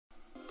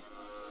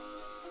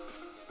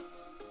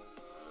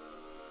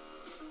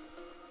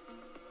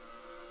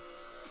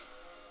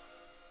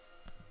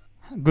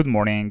Good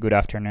morning, good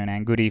afternoon,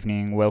 and good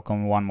evening.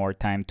 Welcome one more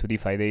time to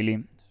DeFi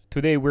Daily.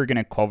 Today we're going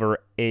to cover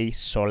a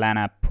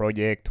Solana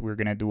project. We're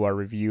going to do a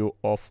review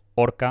of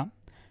Orca,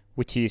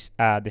 which is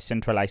a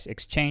decentralized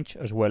exchange,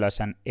 as well as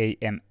an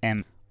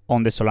AMM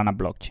on the Solana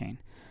blockchain.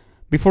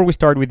 Before we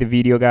start with the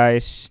video,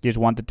 guys, just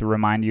wanted to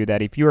remind you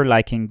that if you're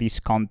liking this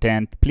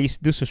content, please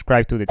do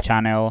subscribe to the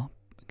channel.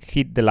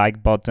 Hit the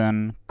like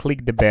button,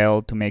 click the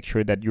bell to make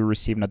sure that you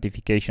receive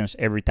notifications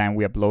every time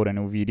we upload a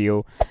new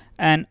video,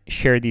 and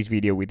share this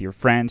video with your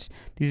friends.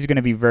 This is going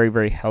to be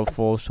very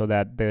helpful so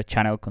that the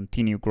channel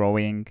continue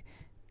growing,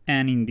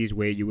 and in this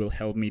way you will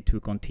help me to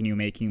continue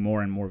making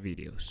more and more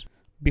videos.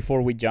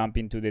 Before we jump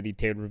into the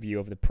detailed review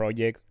of the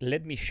project,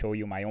 let me show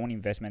you my own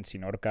investments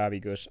in Orca,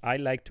 because I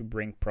like to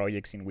bring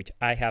projects in which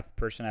I have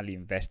personally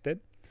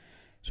invested.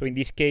 So in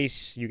this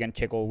case, you can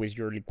check always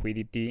your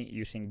liquidity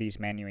using this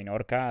menu in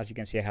Orca. As you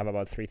can see, I have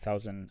about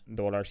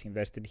 $3,000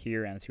 invested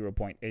here and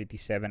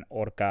 0.87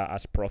 Orca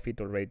as profit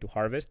already to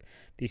harvest.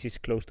 This is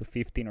close to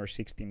 $15 or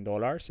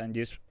 $16. And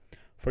just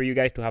for you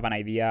guys to have an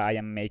idea, I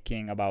am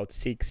making about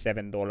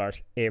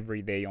 $6-7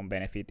 every day on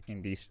benefit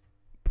in this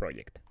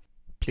project.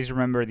 Please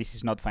remember, this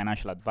is not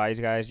financial advice,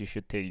 guys. You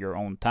should take your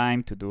own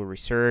time to do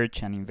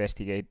research and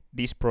investigate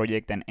this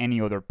project and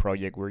any other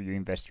project where you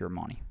invest your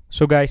money.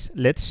 So guys,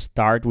 let's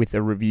start with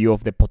a review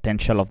of the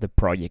potential of the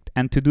project.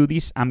 And to do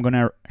this, I'm going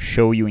to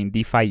show you in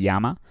DeFi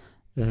Llama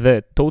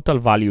the total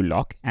value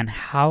lock and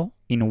how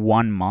in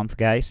 1 month,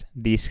 guys,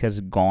 this has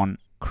gone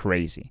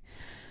crazy.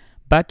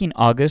 Back in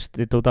August,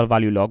 the total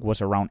value lock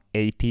was around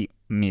 80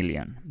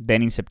 million.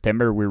 Then in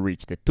September, we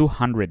reached the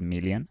 200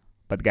 million.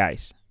 But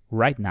guys,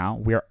 right now,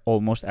 we are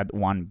almost at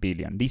 1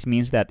 billion. This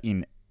means that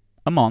in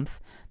a month,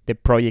 the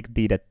project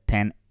did a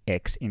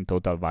 10x in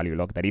total value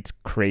lock. That it's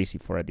crazy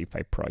for a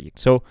DeFi project.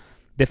 So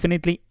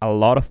definitely a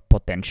lot of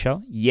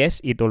potential. Yes,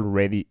 it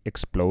already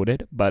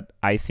exploded, but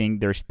I think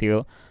there's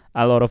still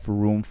a lot of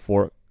room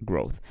for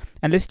growth.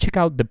 And let's check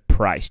out the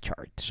price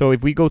chart. So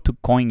if we go to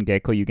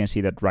CoinGecko, you can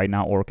see that right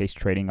now Orca is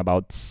trading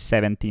about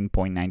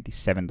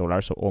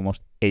 $17.97, so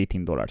almost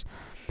 $18.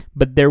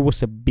 But there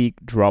was a big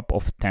drop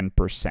of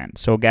 10%.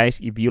 So guys,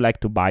 if you like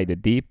to buy the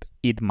dip,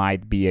 it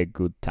might be a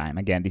good time.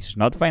 Again, this is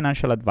not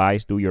financial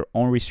advice, do your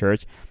own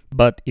research.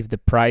 But if the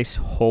price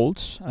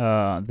holds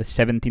the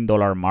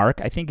 $17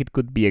 mark, I think it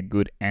could be a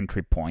good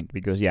entry point,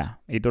 because yeah,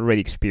 it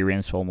already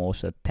experienced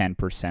almost a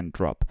 10%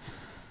 drop.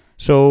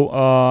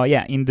 So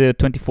yeah, in the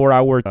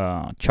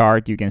 24-hour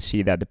chart, you can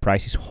see that the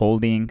price is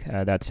holding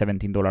that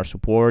 $17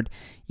 support.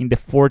 In the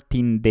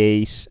 14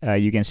 days,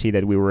 you can see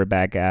that we were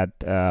back at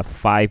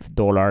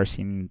 $5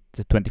 in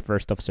the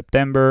 21st of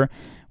September.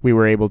 We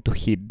were able to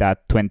hit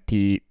that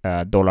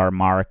 $20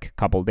 mark a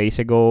couple days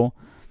ago.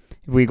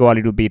 If we go a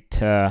little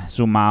bit,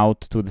 zoom out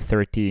to the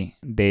 30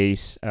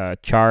 days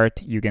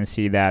chart, you can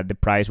see that the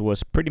price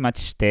was pretty much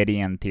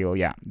steady until,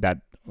 yeah, that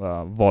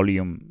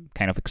volume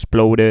kind of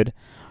exploded.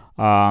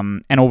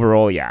 And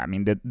overall, yeah, I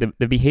mean,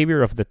 the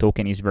behavior of the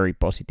token is very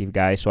positive,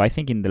 guys. So I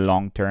think in the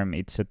long term,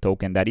 it's a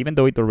token that even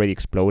though it already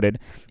exploded,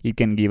 it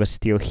can give us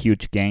still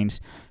huge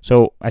gains.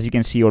 So as you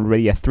can see,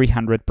 already a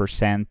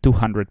 300%,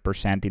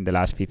 200% in the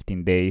last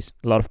 15 days.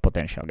 A lot of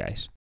potential,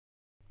 guys.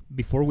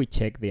 Before we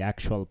check the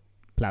actual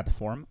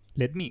platform,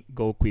 let me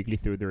go quickly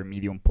through their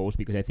Medium post,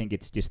 because I think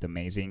it's just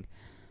amazing.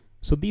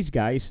 So these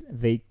guys,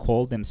 they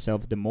call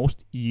themselves the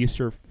most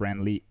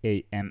user-friendly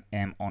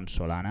AMM on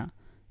Solana.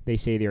 They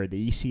say they are the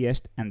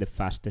easiest and the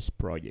fastest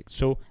project.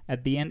 So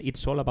at the end,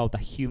 it's all about a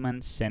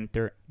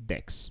human-centered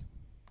DEX.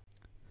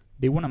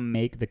 They want to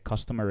make the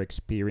customer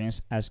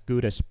experience as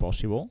good as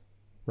possible,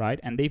 right?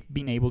 And they've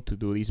been able to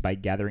do this by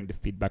gathering the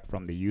feedback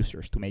from the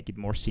users to make it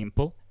more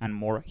simple and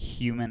more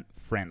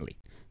human-friendly.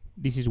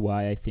 This is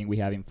why I think we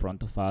have in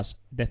front of us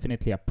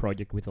definitely a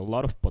project with a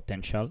lot of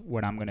potential,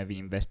 where I'm going to be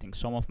investing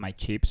some of my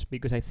chips,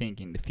 because I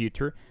think in the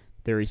future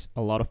there is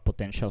a lot of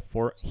potential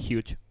for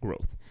huge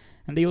growth.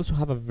 And they also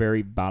have a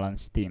very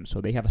balanced team.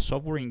 So they have a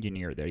software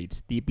engineer that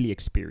is deeply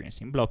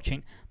experienced in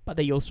blockchain, but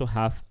they also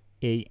have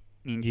an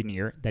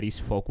engineer that is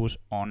focused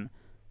on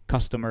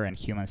customer and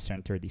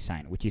human-centered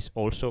design, which is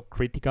also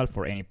critical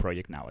for any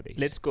project nowadays.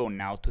 Let's go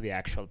now to the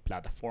actual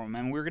platform,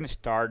 and we're going to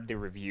start the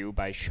review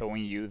by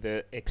showing you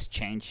the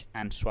exchange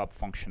and swap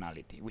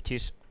functionality, which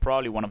is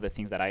probably one of the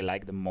things that I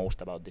like the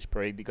most about this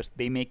project, because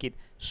they make it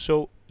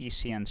so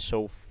easy and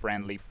so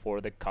friendly for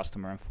the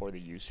customer and for the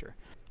user.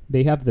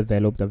 They have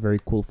developed a very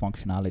cool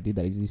functionality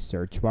that is this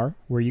search bar,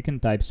 where you can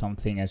type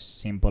something as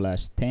simple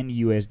as 10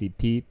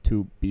 USDT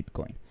to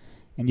Bitcoin.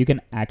 And you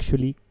can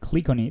actually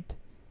click on it,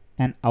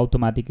 and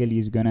automatically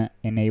is going to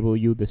enable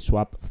you the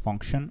swap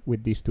function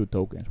with these two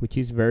tokens, which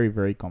is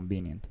very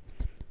convenient.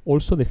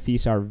 Also, the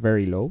fees are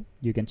very low.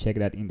 You can check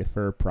that in the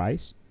fair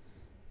price.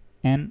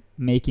 And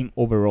making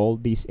overall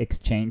this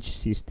exchange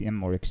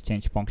system or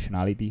exchange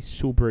functionality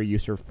super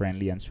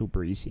user-friendly and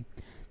super easy.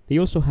 They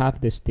also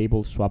have the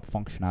stable swap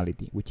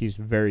functionality, which is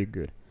very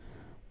good.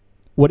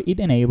 What it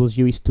enables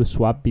you is to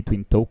swap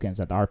between tokens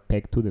that are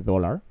pegged to the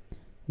dollar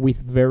with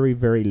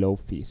very low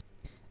fees.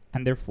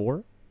 And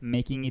therefore,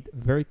 making it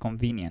very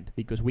convenient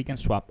because we can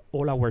swap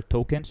all our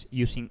tokens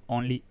using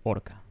only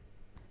Orca.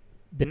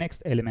 The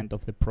next element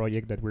of the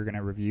project that we're going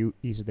to review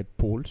is the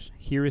pools.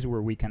 Here is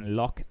where we can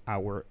lock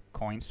our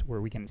coins,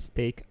 where we can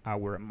stake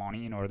our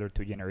money in order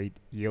to generate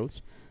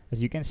yields.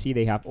 As you can see,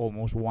 they have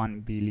almost 1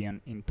 billion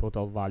in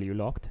total value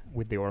locked,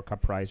 with the Orca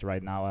price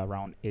right now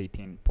around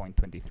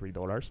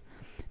 $18.23.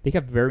 They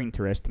have very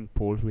interesting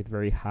pools with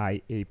very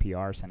high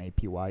APRs and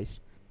APYs.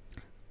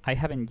 I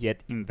haven't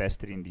yet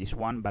invested in this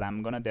one, but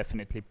I'm gonna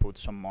definitely put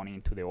some money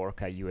into the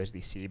Orca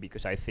USDC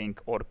because I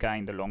think Orca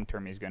in the long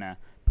term is gonna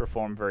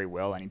perform very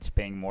well, and it's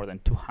paying more than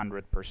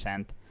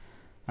 200%.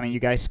 I mean, you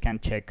guys can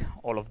check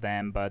all of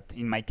them, but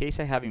in my case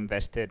I have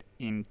invested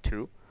in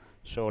two.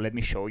 So let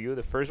me show you.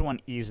 The first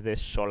one is the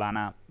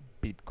Solana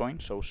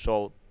Bitcoin, so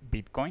Sol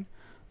Bitcoin.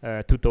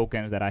 Two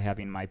tokens that I have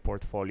in my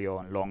portfolio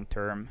on long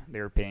term.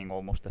 They're paying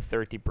almost a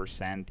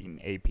 30% in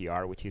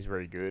APR, which is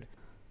very good.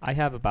 I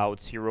have about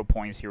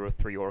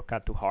 0.03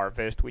 Orca to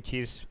harvest, which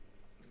is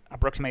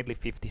approximately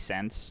 50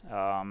 cents.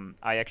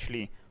 I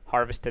actually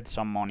harvested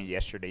some money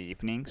yesterday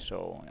evening,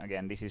 so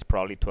again, this is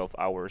probably 12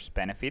 hours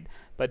benefit,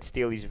 but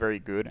still is very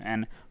good.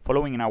 And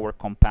following in our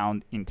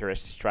compound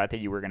interest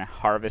strategy, we're gonna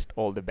harvest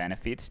all the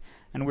benefits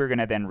and we're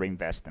gonna then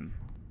reinvest them.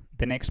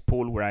 The next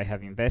pool where I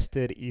have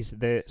invested is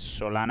the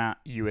Solana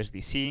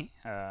USDC,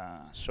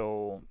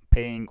 so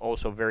paying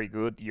also very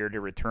good yearly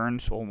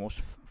returns,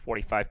 almost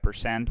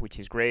 45%, which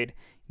is great.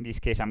 In this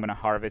case, I'm going to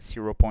harvest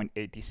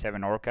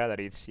 0.87 Orca, that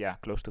is,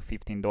 close to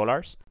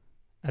 $15.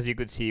 As you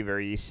could see,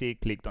 very easy,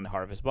 clicked on the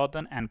harvest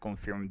button and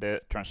confirmed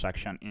the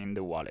transaction in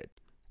the wallet.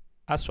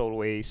 As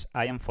always,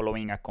 I am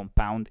following a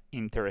compound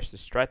interest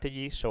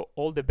strategy, so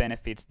all the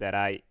benefits that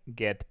I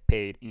get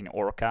paid in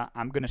Orca,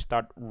 I'm going to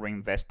start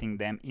reinvesting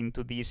them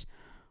into this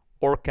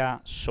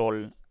Orca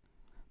Sol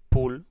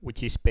pool,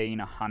 which is paying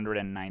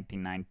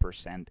 199%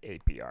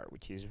 APR,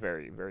 which is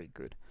very, very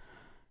good.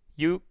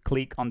 You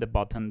click on the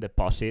button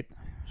deposit,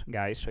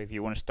 guys. So if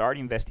you want to start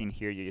investing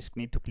here, you just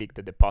need to click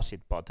the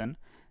deposit button.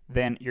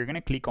 Then you're going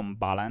to click on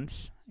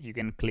balance. You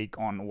can click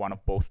on one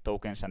of both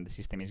tokens and the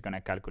system is going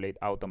to calculate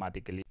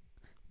automatically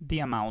the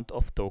amount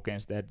of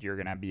tokens that you're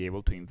going to be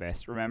able to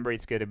invest. Remember,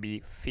 it's going to be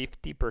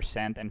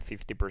 50% and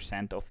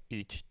 50% of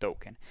each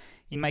token.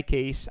 In my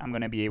case, I'm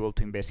going to be able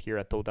to invest here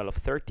a total of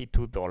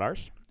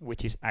 $32,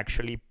 which is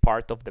actually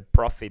part of the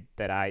profit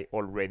that I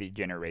already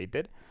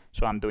generated.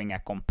 So I'm doing a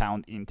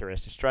compound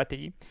interest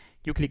strategy.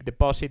 You click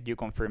deposit, you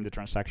confirm the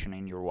transaction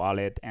in your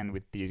wallet, and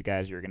with these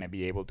guys, you're going to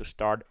be able to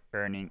start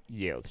earning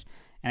yields.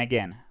 And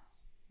again,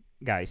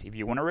 guys, if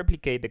you want to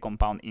replicate the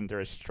compound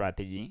interest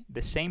strategy,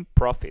 the same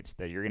profits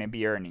that you're going to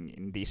be earning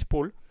in this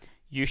pool,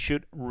 you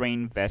should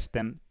reinvest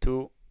them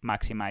to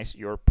maximize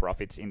your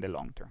profits in the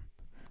long term.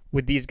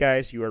 With these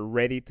guys, you are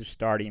ready to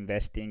start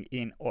investing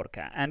in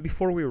Orca. And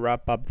before we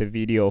wrap up the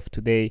video of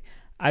today,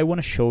 I want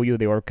to show you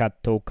the Orca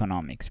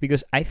Tokenomics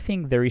because I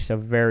think there is a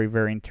very,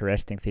 very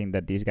interesting thing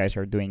that these guys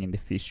are doing in the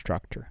fee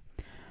structure,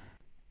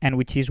 and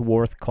which is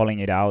worth calling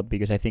it out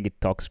because I think it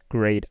talks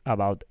great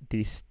about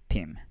this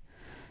team.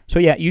 So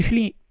yeah,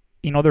 usually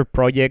in other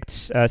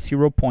projects,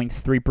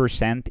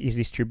 0.3% is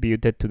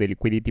distributed to the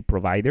liquidity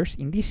providers.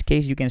 In this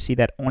case, you can see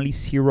that only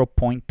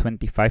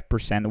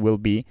 0.25% will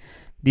be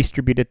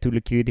distributed to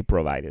liquidity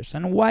providers.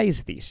 And why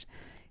is this?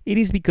 It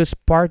is because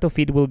part of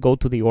it will go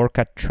to the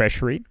Orca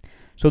treasury.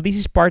 So this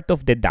is part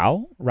of the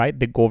DAO, right?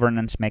 The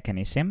governance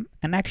mechanism.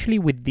 And actually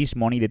with this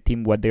money, the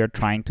team, what they're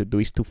trying to do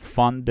is to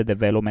fund the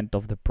development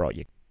of the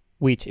project,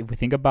 which, if we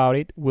think about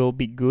it, will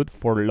be good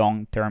for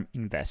long-term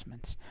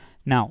investments.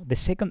 Now, the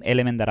second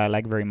element that I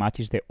like very much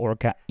is the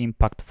Orca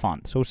Impact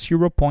Fund. So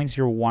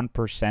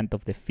 0.01%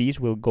 of the fees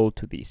will go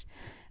to this.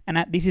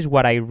 And this is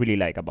what I really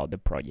like about the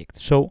project.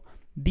 So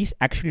this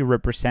actually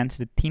represents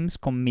the team's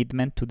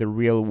commitment to the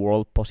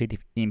real-world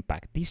positive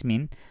impact. This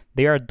means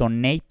they are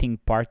donating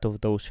part of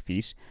those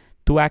fees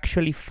to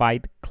actually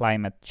fight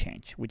climate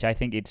change, which I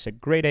think it's a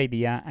great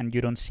idea, and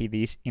you don't see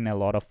this in a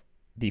lot of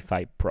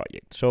DeFi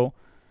projects. So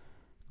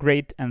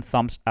great, and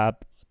thumbs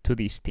up to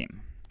this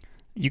team.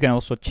 You can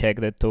also check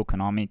the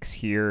tokenomics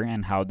here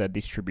and how the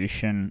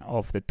distribution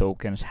of the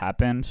tokens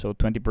happened. So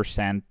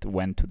 20%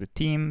 went to the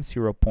team,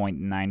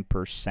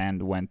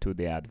 0.9% went to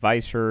the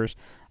advisors.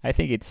 I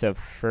think it's a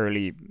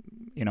fairly,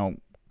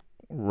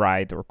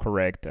 right or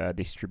correct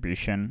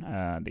distribution.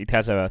 It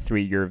has a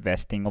 3-year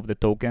vesting of the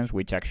tokens,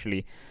 which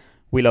actually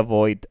will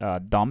avoid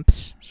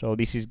dumps. So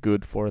this is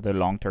good for the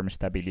long-term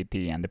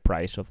stability and the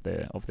price of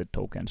the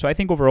token. So I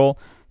think overall,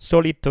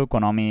 solid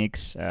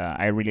tokenomics.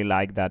 I really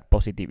like that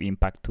positive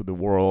impact to the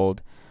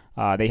world.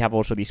 They have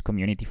also this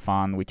community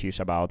fund, which is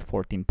about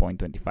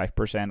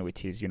 14.25%,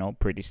 which is,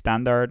 pretty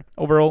standard.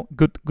 Overall,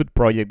 good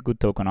project, good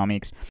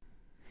tokenomics.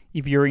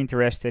 If you're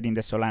interested in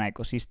the Solana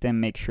ecosystem,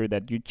 make sure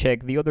that you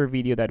check the other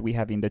video that we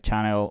have in the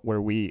channel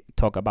where we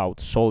talk about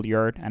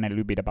Solyard and a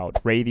little bit about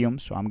Radium.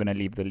 So I'm going to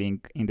leave the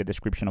link in the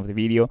description of the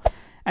video.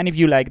 And if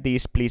you like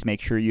this, please make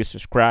sure you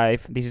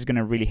subscribe. This is going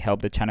to really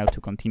help the channel to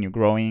continue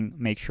growing.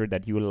 Make sure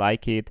that you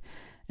like it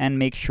and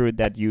make sure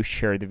that you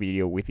share the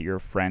video with your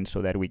friends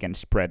so that we can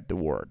spread the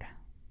word.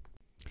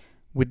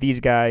 With these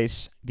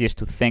guys, just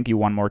to thank you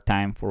one more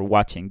time for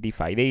watching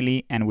DeFi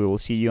Daily, and we will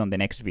see you on the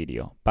next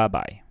video. Bye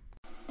bye.